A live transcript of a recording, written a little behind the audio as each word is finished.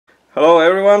Hello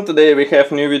everyone, today we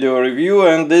have new video review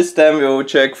and this time we will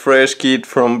check fresh kit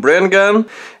from Brengun.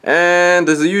 And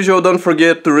as usual, don't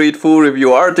forget to read full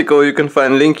review article. You can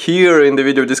find link here in the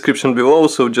video description below,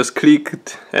 so just click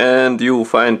it and you will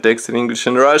find text in English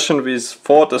and Russian with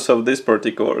photos of this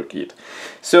particular kit.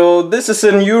 So this is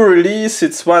a new release,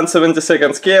 it's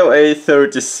 1/72 scale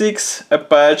A-36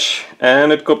 Apache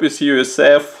and it copies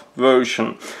USAF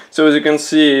version. So as you can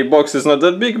see, box is not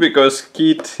that big because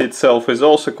kit itself is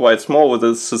also quite small.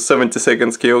 It's a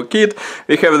 72nd scale kit.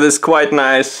 We have this quite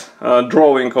nice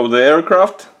drawing of the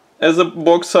aircraft as a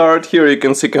box art. Here you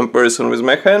can see comparison with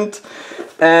my hand.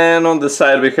 And on the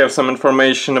side we have some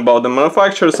information about the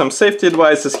manufacturer, some safety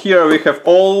advices. Here we have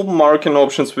all marking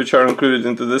options which are included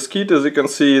into this kit. As you can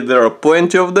see, there are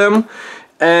plenty of them.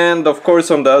 And of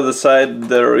course on the other side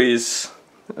there is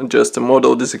just a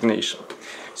model designation.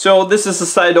 So this is a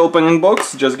side opening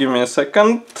box, just give me a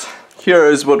second. Here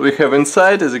is what we have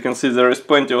inside. As you can see, there is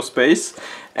plenty of space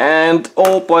and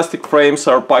all plastic frames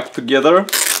are packed together.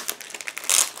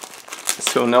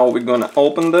 So now we're gonna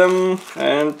open them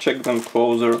and check them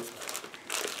closer.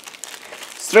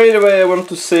 Straight away I want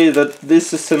to say that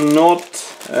this is not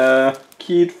a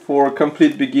kit for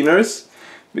complete beginners,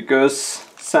 because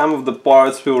some of the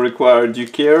parts will require due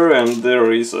care and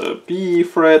there is a PE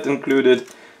thread included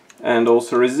and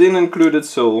also resin included,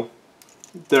 so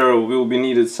there will be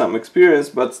needed some experience,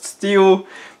 but still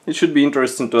it should be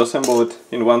interesting to assemble it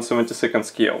in 1/72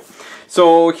 scale.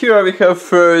 So here we have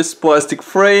first plastic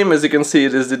frame. As you can see,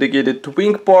 it is dedicated to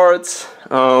wing parts.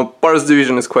 Parts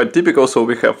division is quite typical, so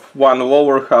we have one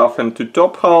lower half and two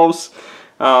top halves.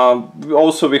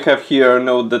 Also we have here,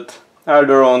 note that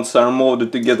ailerons are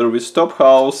molded together with top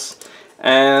halves,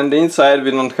 and inside we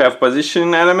don't have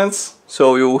positioning elements,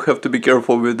 so you have to be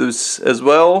careful with this as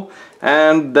well.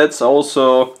 And that's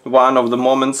also one of the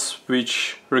moments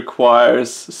which requires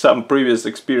some previous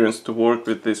experience to work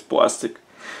with this plastic.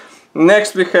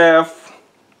 Next we have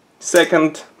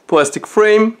second plastic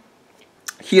frame.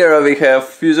 Here we have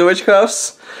fuselage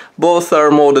halves. Both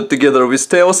are molded together with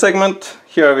tail segment.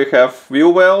 Here we have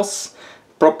wheel wells,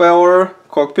 propeller,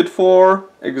 cockpit floor,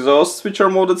 exhausts which are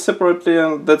molded separately,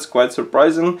 and that's quite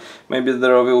surprising. Maybe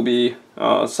there will be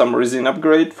some resin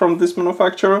upgrade from this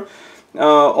manufacturer.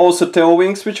 Also tail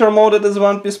wings which are molded as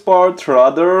one piece part,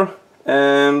 rudder,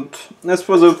 and as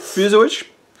for the fuselage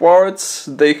parts,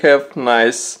 they have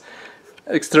nice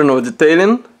external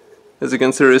detailing. As you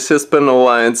can see, recessed panel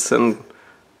lines and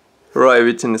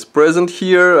riveting is present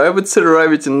here. I would say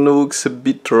riveting looks a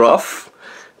bit rough,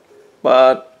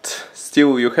 but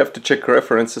still you have to check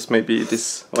references. Maybe it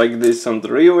is like this on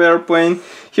the real airplane.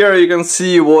 Here you can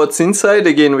see what's inside.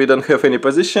 Again, we don't have any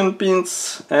position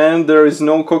pins and there is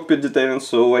no cockpit detailing,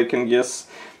 so I can guess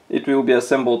it will be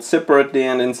assembled separately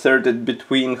and inserted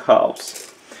between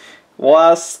halves.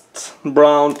 Last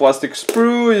brown plastic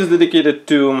sprue is dedicated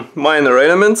to minor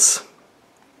elements.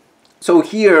 So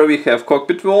here we have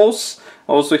cockpit walls.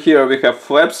 Also here we have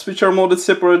flaps which are molded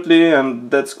separately, and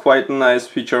that's quite a nice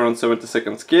feature on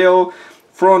 72nd scale.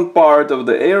 Front part of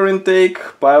the air intake,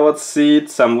 pilot seat,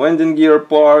 some landing gear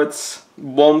parts,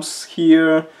 bombs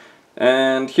here,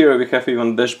 and here we have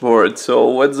even dashboard. So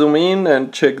let's zoom in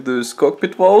and check those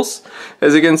cockpit walls.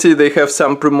 As you can see, they have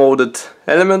some pre-molded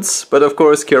elements, but of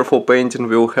course careful painting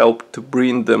will help to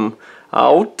bring them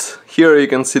out. Here you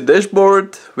can see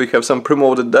dashboard, we have some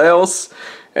pre-molded dials.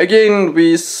 Again,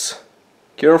 with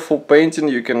careful painting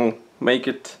you can make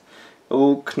it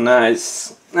look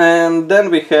nice. And then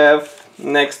we have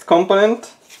next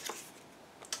component.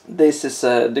 This is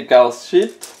a decal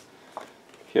sheet.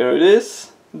 Here it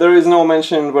is. There is no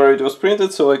mention where it was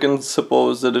printed, so I can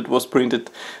suppose that it was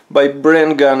printed by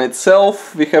Brengun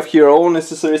itself. We have here all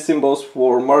necessary symbols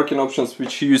for marking options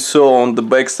which you saw on the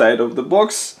back side of the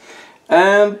box.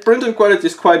 And printing quality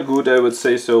is quite good, I would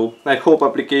say, so I hope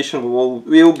application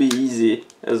will be easy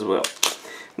as well.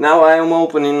 Now I am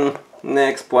opening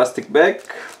next plastic bag.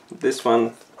 This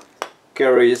one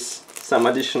carries some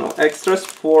additional extras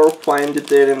for fine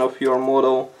detailing of your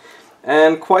model.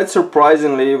 And quite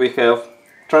surprisingly we have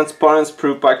transparent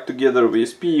sprue packed together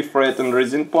with PE thread and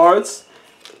resin parts.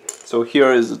 So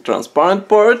here is the transparent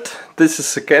part. This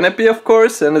is a canopy, of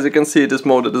course, and as you can see it is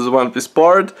molded as a one-piece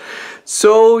part.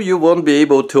 So you won't be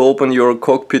able to open your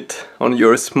cockpit on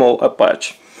your small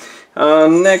Apache.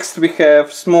 Next we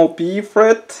have small PE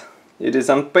thread. It is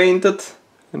unpainted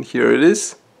and here it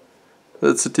is.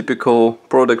 That's a typical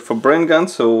product for Brengun,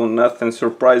 so nothing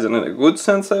surprising in a good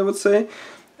sense, I would say.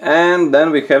 And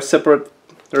then we have separate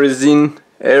resin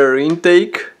air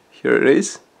intake. Here it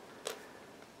is.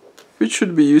 which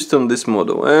should be used on this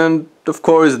model. And of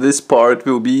course this part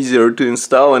will be easier to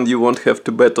install and you won't have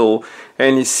to battle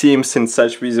any seams in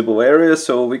such visible areas,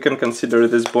 so we can consider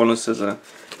this bonus as a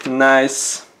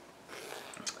nice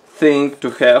thing to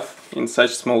have in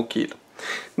such small kit.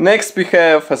 Next we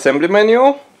have assembly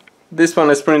manual. This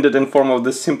one is printed in form of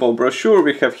this simple brochure.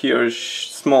 We have here a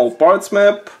small parts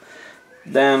map.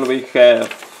 Then we have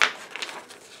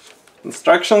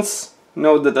instructions.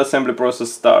 Note that assembly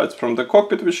process starts from the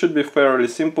cockpit, which should be fairly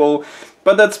simple,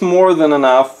 but that's more than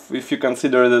enough if you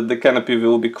consider that the canopy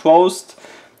will be closed.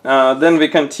 Then we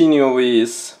continue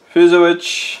with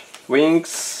fuselage,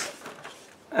 wings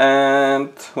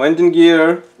and landing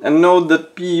gear, and note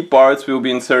that PE parts will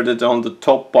be inserted on the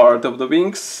top part of the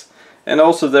wings, and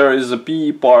also there is a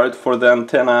PE part for the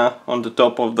antenna on the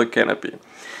top of the canopy.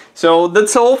 So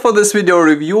that's all for this video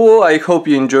review. I hope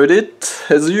you enjoyed it.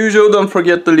 As usual, don't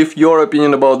forget to leave your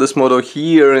opinion about this model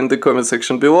here in the comment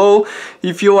section below.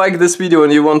 If you like this video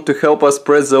and you want to help us,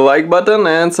 press the like button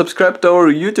and subscribe to our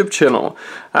YouTube channel.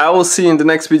 I will see you in the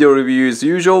next video review as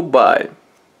usual. Bye!